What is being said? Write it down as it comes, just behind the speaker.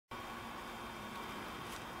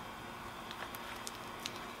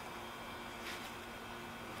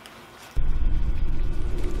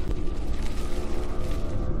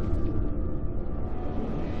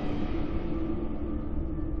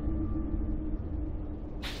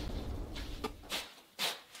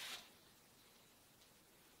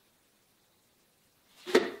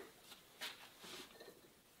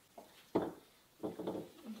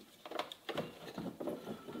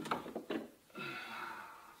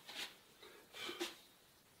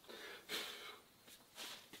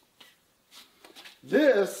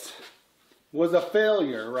This was a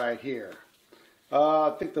failure right here.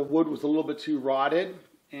 I think the wood was a little bit too rotted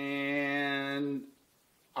and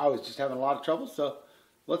I was just having a lot of trouble. So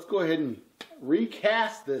let's go ahead and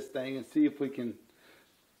recast this thing and see if we can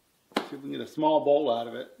get a small bowl out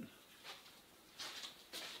of it.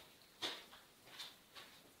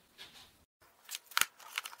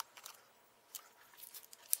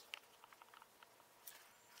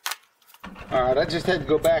 Alright, I just had to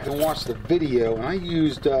go back and watch the video, and I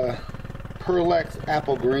used Pearl-Ex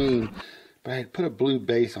apple green, but I had put a blue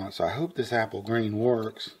base on it, so I hope this apple green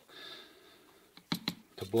works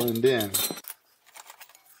to blend in.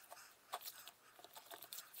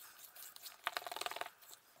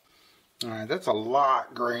 Alright, that's a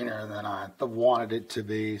lot greener than I wanted it to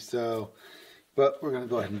be, so, but we're going to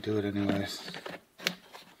go ahead and do it anyways.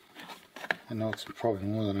 I know it's probably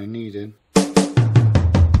more than I needed.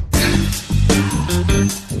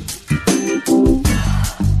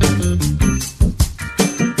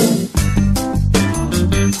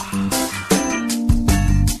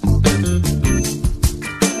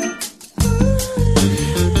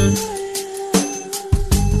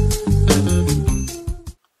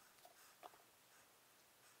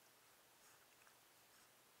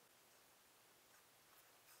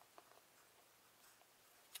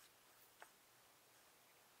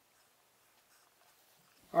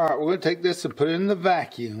 Alright, we're going to take this and put it in the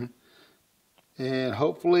vacuum, and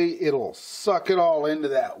hopefully it'll suck it all into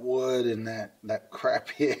that wood and that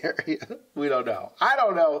crappy area. We don't know. I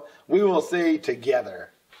don't know. We will see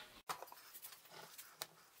together.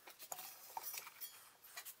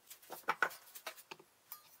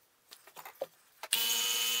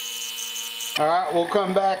 Alright, we'll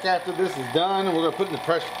come back after this is done, and we're going to put it in the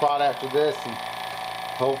pressure pot after this, and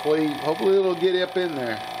hopefully it'll get up in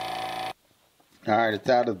there. Alright, it's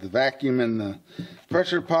out of the vacuum in the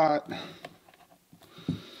pressure pot.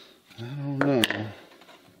 I don't know.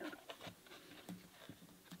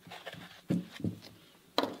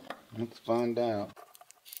 Let's find out.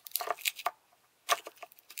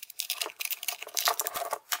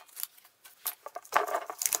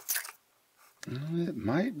 Well, it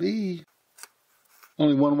might be.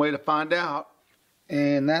 Only one way to find out,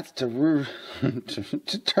 and that's to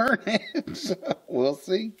turn it. So we'll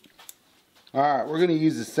see. Alright, we're going to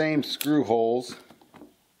use the same screw holes.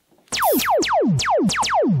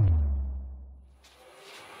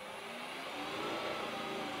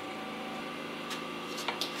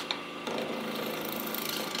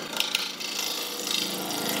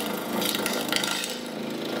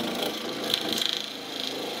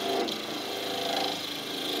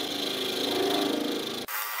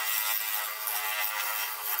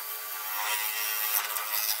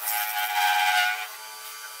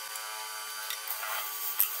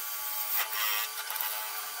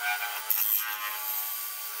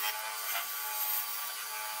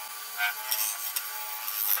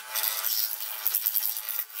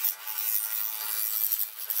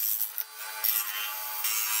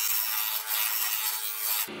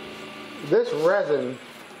 This resin,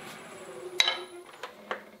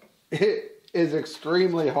 it is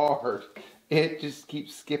extremely hard. It just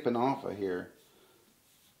keeps skipping off of here.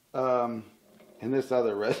 And this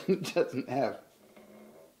other resin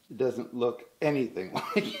doesn't look anything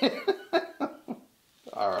like it.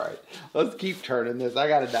 Alright, let's keep turning this. I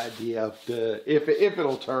got an idea of if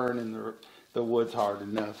it'll turn and the wood's hard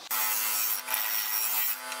enough.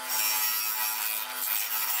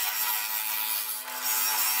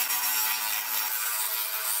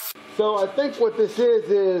 So I think what this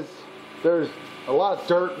is there's a lot of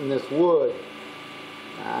dirt in this wood.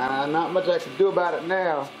 Not much I can do about it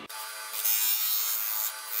now.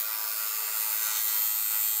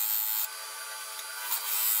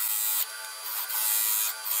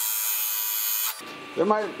 There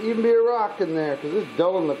might even be a rock in there because it's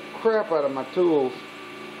dulling the crap out of my tools.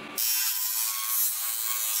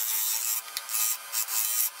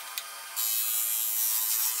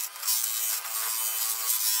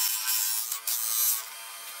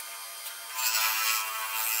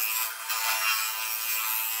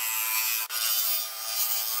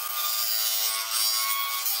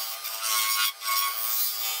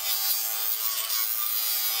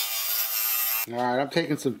 Alright, I'm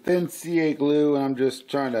taking some thin CA glue and I'm just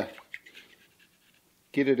trying to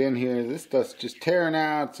get it in here. This stuff's just tearing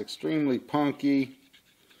out. It's extremely punky.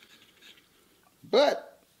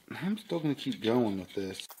 But I'm still going to keep going with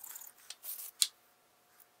this.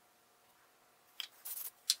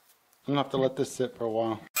 I'm going to have to let this sit for a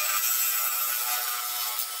while.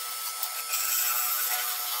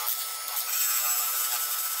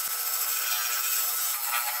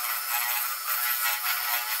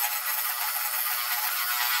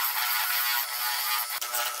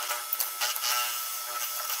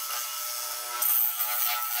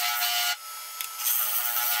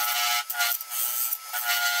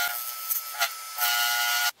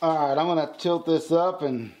 Alright, I'm going to tilt this up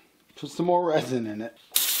and put some more resin in it.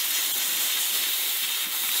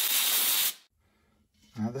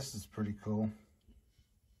 Now this is pretty cool.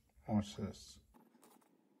 Watch this.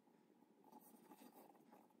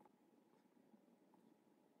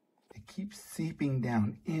 It keeps seeping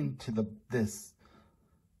down into this.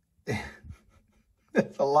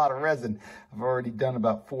 That's a lot of resin. I've already done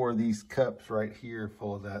about 4 of these cups right here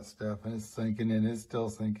full of that stuff, and it's sinking in. It's still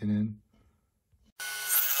sinking in.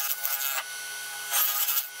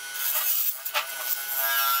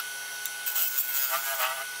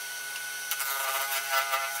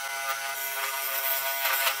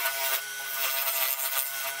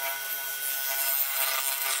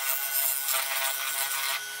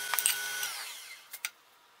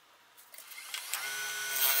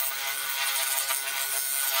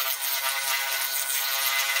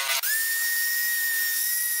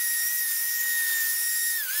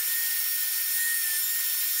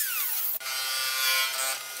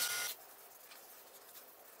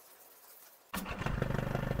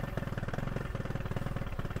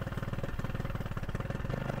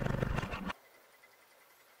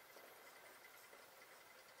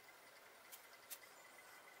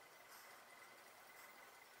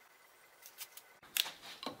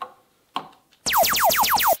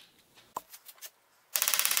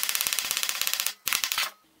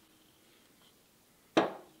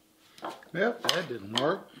 Yep, that didn't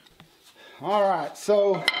work. Alright,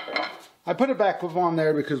 so I put it back up on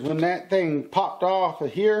there because when that thing popped off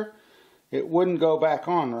of here, it wouldn't go back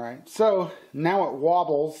on right. So now it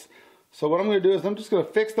wobbles. So what I'm going to do is I'm just going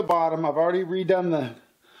to fix the bottom. I've already redone the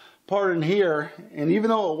part in here, and even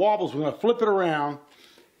though it wobbles, we're going to flip it around,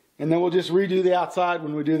 and then we'll just redo the outside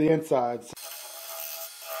when we do the inside.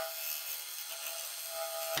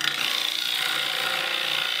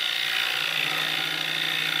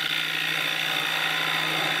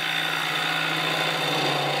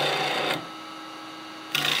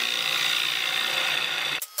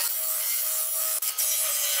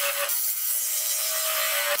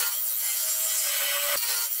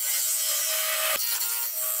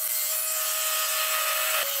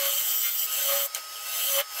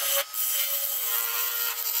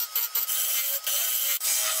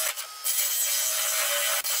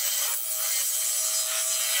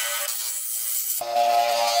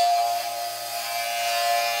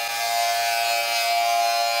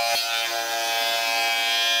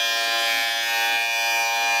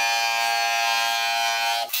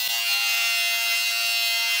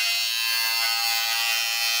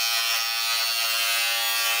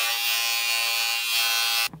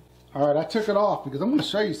 Alright, I took it off because I'm going to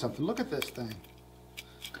show you something. Look at this thing.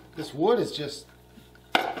 This wood is just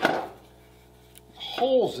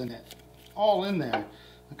holes in it, all in there.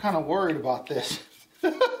 I'm kind of worried about this.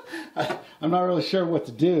 I'm not really sure what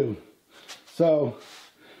to do. So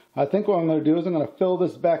I think what I'm going to do is I'm going to fill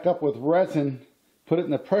this back up with resin, put it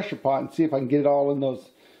in the pressure pot, and see if I can get it all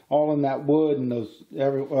in that wood and those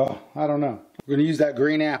I don't know. We're going to use that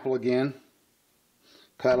green apple again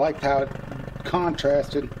because I liked how it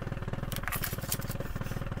contrasted.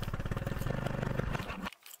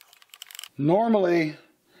 Normally,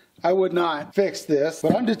 I would not fix this,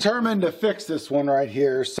 but I'm determined to fix this one right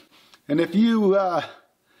here. And if you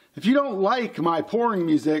don't like my pouring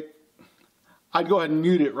music, I'd go ahead and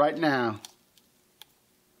mute it right now.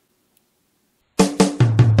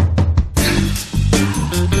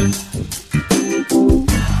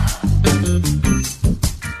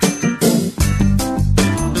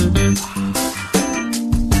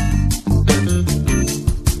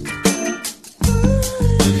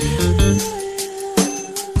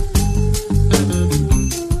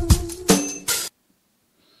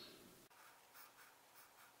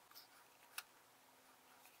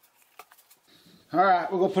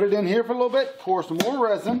 Alright, we're going to put it in here for a little bit, pour some more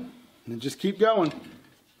resin, and just keep going.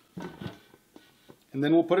 And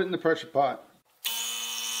then we'll put it in the pressure pot.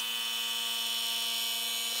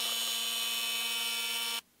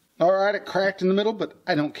 Alright, it cracked in the middle, but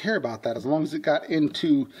I don't care about that as long as it got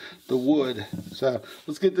into the wood. So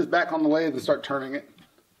let's get this back on the lathe and start turning it.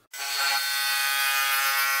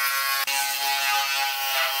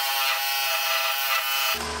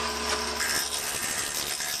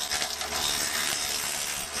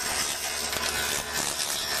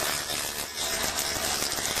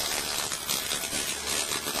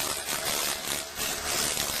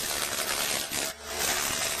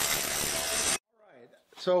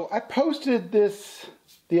 So I posted this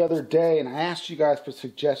the other day and I asked you guys for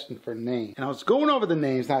suggestions for names. And I was going over the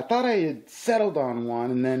names and I thought I had settled on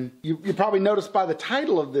one, and then you probably noticed by the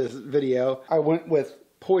title of this video, I went with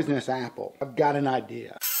Poisonous Apple. I've got an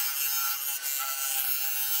idea.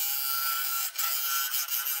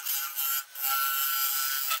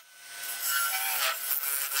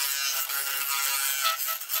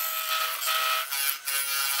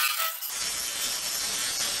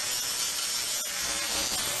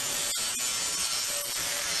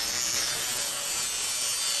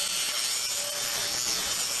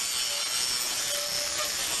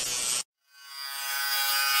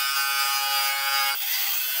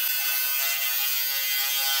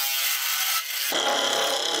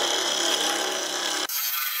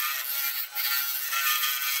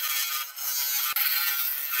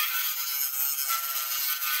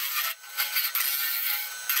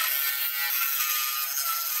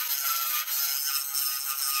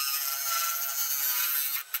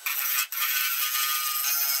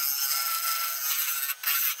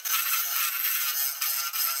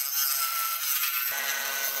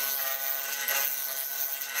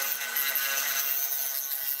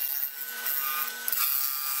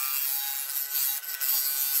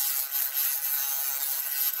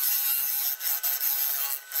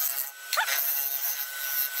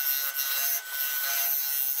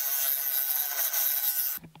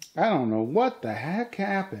 I don't know what the heck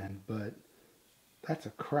happened, but that's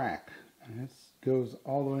a crack. And it goes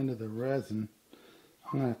all the way into the resin.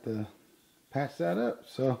 I'm going to have to patch that up.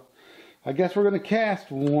 So I guess we're going to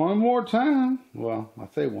cast one more time. Well, I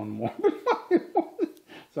say one more.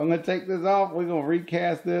 So I'm going to take this off. We're going to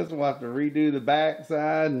recast this. We'll have to redo the back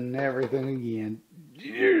side and everything again.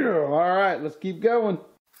 Yeah. All right, let's keep going.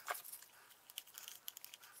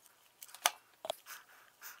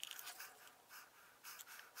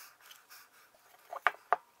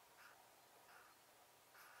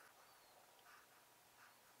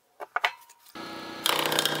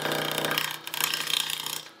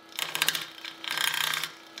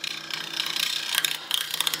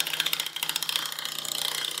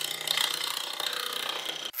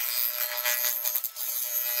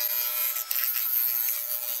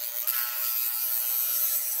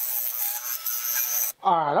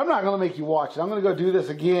 Alright, I'm not going to make you watch it. I'm going to go do this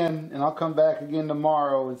again, and I'll come back again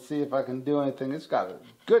tomorrow and see if I can do anything. It's got a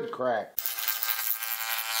good crack.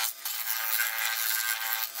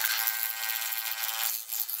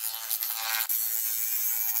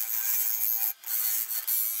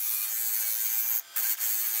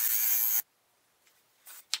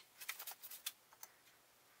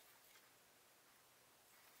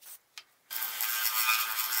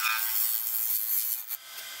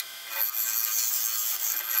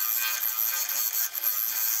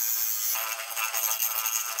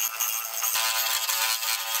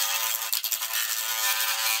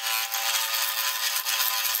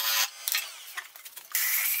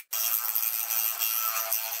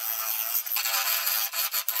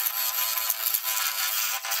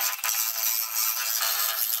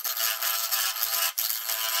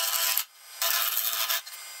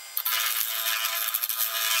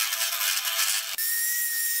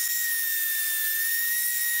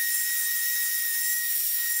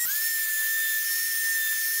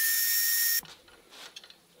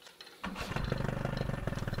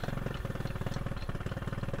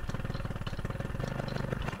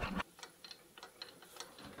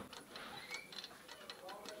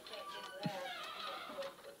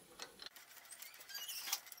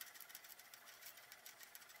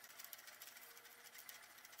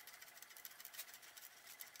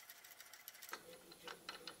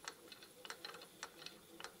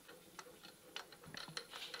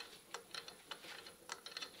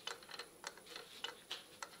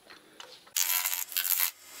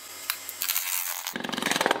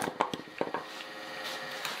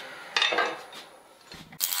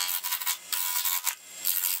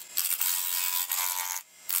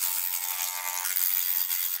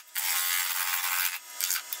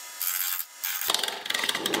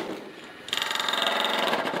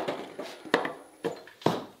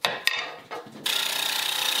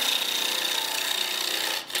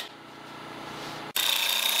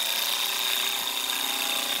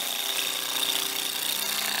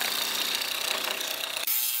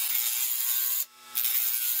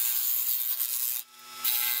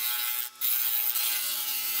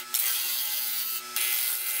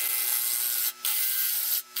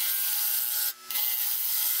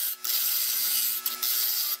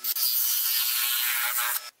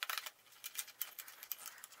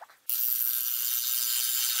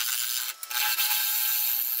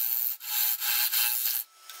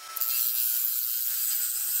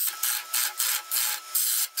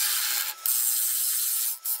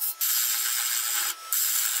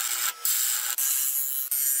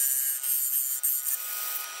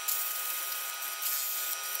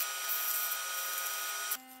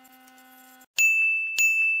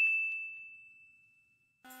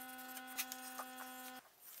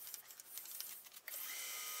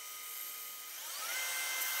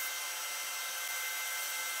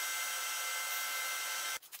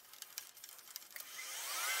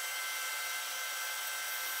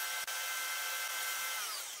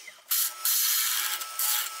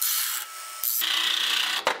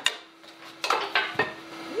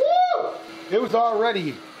 It was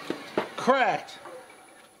already cracked.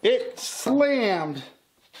 it slammed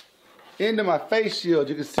into my face shield.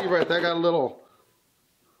 You can see right there, I got a little,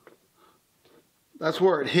 that's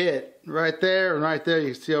where it hit. Right there and right there,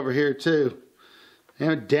 you can see over here too.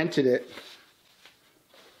 And it dented it.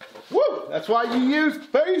 Woo! That's why you use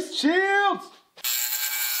face shields!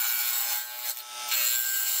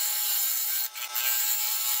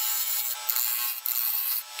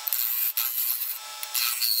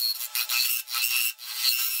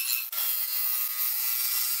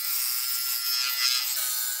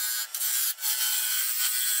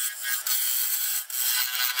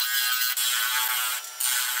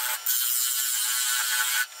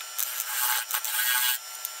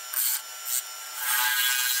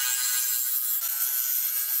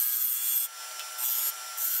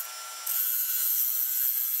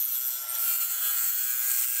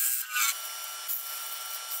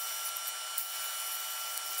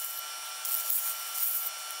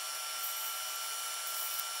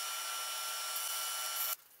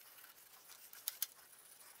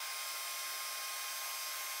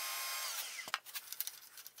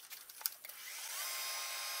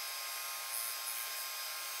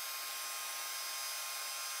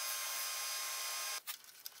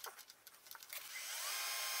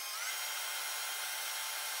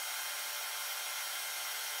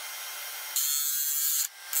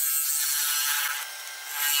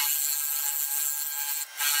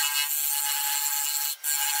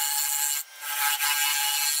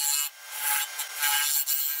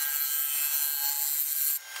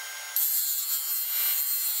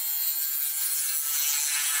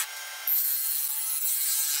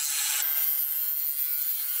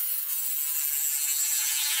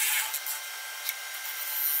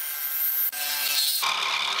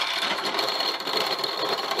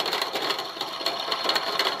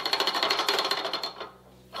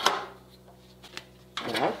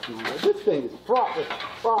 This thing is fraught with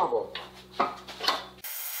problems.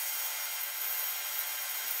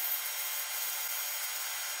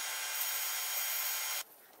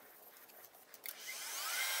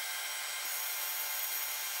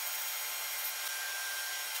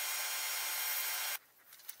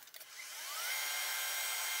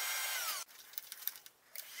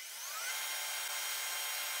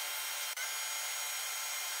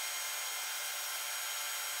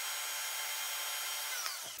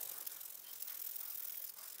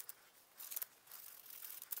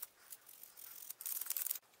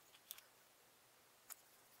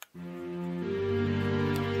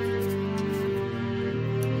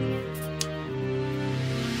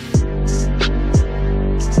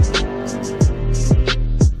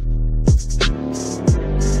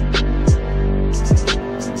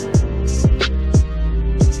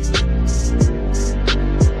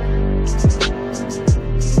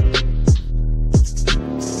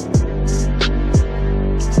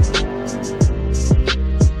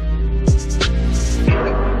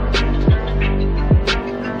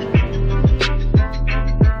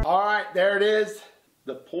 There it is,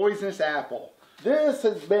 the poisonous apple. This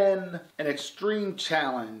has been an extreme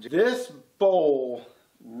challenge. This bowl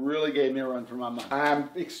really gave me a run for my money. I'm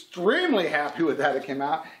extremely happy with how it came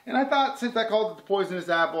out. And I thought since I called it the poisonous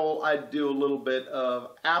apple, I'd do a little bit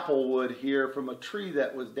of apple wood here from a tree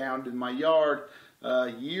that was downed in my yard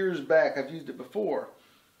years back. I've used it before.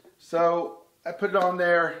 So I put it on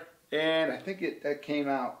there and I think it came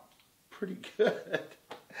out pretty good.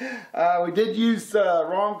 We did use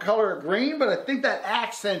wrong color of green, but I think that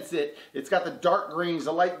accents it. It's got the dark greens,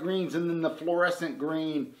 the light greens, and then the fluorescent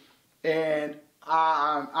green. And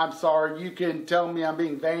I'm sorry, you can tell me I'm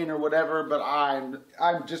being vain or whatever, but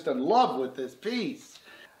I'm just in love with this piece.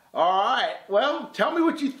 All right, well, tell me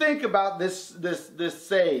what you think about this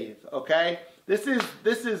save, okay? This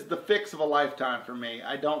is the fix of a lifetime for me.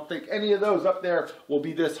 I don't think any of those up there will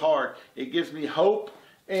be this hard. It gives me hope.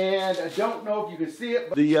 And I don't know if you can see it,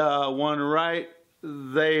 but the one right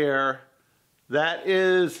there, that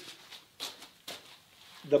is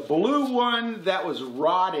the blue one that was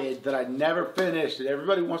rotted that I never finished. And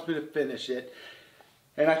everybody wants me to finish it.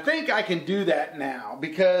 And I think I can do that now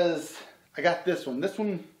because I got this one. This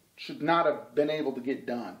one should not have been able to get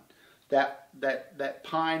done. That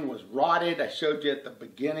pine was rotted. I showed you at the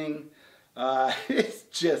beginning. It's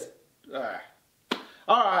just...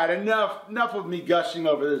 All right, enough of me gushing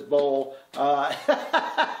over this bowl. But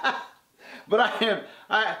I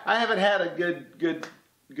haven't had a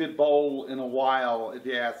good bowl in a while, if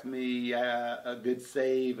you ask me. A good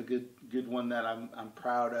save, a good one that I'm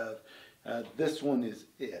proud of. This one is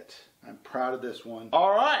it. I'm proud of this one. All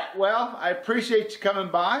right, well, I appreciate you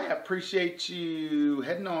coming by. I appreciate you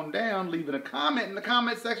heading on down, leaving a comment in the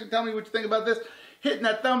comment section. Tell me what you think about this. hitting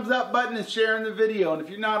that thumbs up button and sharing the video. And if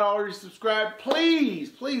you're not already subscribed,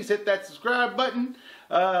 please hit that subscribe button.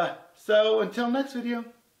 So until next video,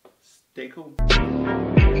 stay cool.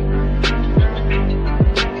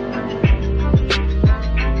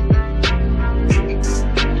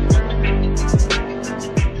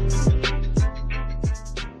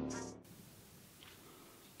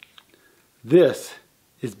 This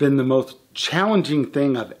has been the most challenging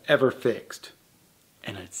thing I've ever fixed,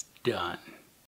 and it's done.